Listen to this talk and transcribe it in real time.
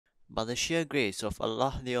By the sheer grace of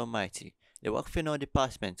Allah the Almighty, the Waqfe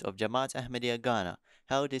Department of Jamaat Ahmadiyya Ghana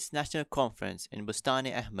held its national conference in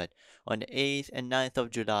Bustani Ahmed on the 8th and 9th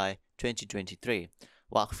of July 2023.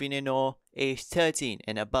 Waqfe aged 13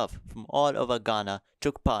 and above from all over Ghana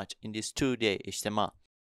took part in this two-day Ijtema.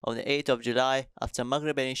 On the 8th of July, after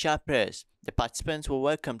Maghrib and Isha prayers, the participants were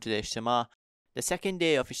welcomed to the Ijtema. The second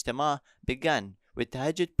day of Ijtema began with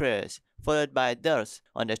Tahajjud prayers, followed by a dars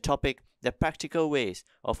on the topic the practical ways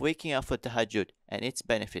of waking up for Tahajjud and its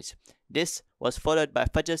benefits. This was followed by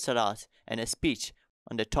Fajr Salat and a speech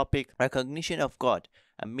on the topic recognition of God,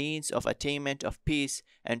 a means of attainment of peace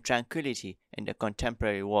and tranquility in the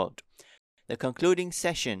contemporary world. The concluding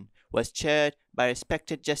session was chaired by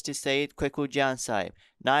respected Justice Said Kweku Jan Saib,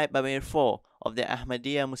 Naib Amir 4 of the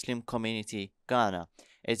Ahmadiyya Muslim Community, Ghana.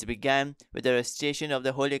 It began with the recitation of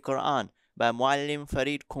the Holy Quran by Muallim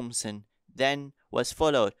Farid Kumsan, then was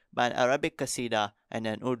followed by an Arabic Qasida and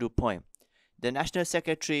an Urdu poem. The National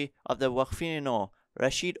Secretary of the Waqfe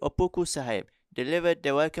Rashid Opoku Sahib, delivered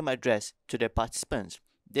the welcome address to the participants.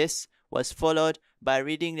 This was followed by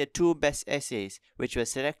reading the two best essays which were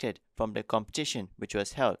selected from the competition which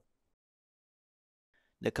was held.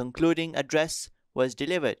 The concluding address was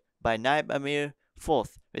delivered by Naib Amir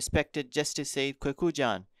 4th, respected Justice Said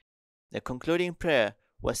Kwekujan. The concluding prayer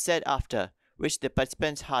was said after which the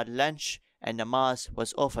participants had lunch and namaz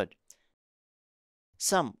was offered.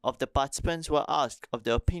 Some of the participants were asked of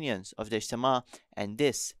the opinions of the Ijtema, and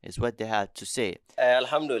this is what they had to say.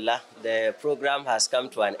 Alhamdulillah, the program has come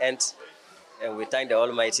to an end, and we thank the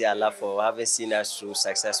Almighty Allah for having seen us through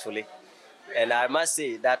successfully. And I must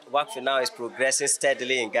say that Waqfe now is progressing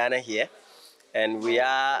steadily in Ghana here, and we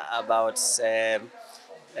are about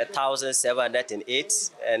 1,708,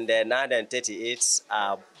 and 938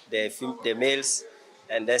 are the males,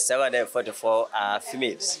 and then 744 are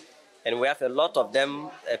females. And we have a lot of them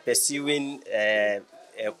pursuing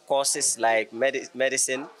courses like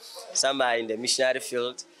medicine. Some are in the missionary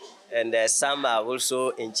field, and some are also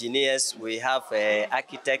engineers. We have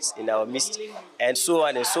architects in our midst, and so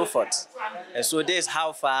on and so forth. And so this is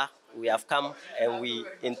how far we have come, and we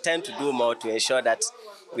intend to do more to ensure that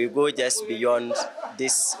we go just beyond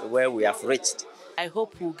this where we have reached. I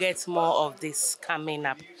hope we'll get more of this coming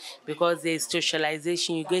up because there's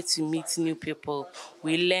socialization. You get to meet new people.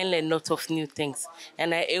 We learn a lot of new things.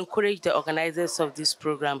 And I encourage the organizers of this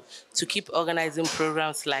program to keep organizing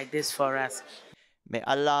programs like this for us. May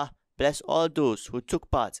Allah bless all those who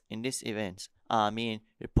took part in this event. Ameen.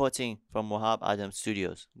 Reporting from Wahab Adam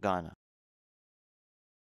Studios, Ghana.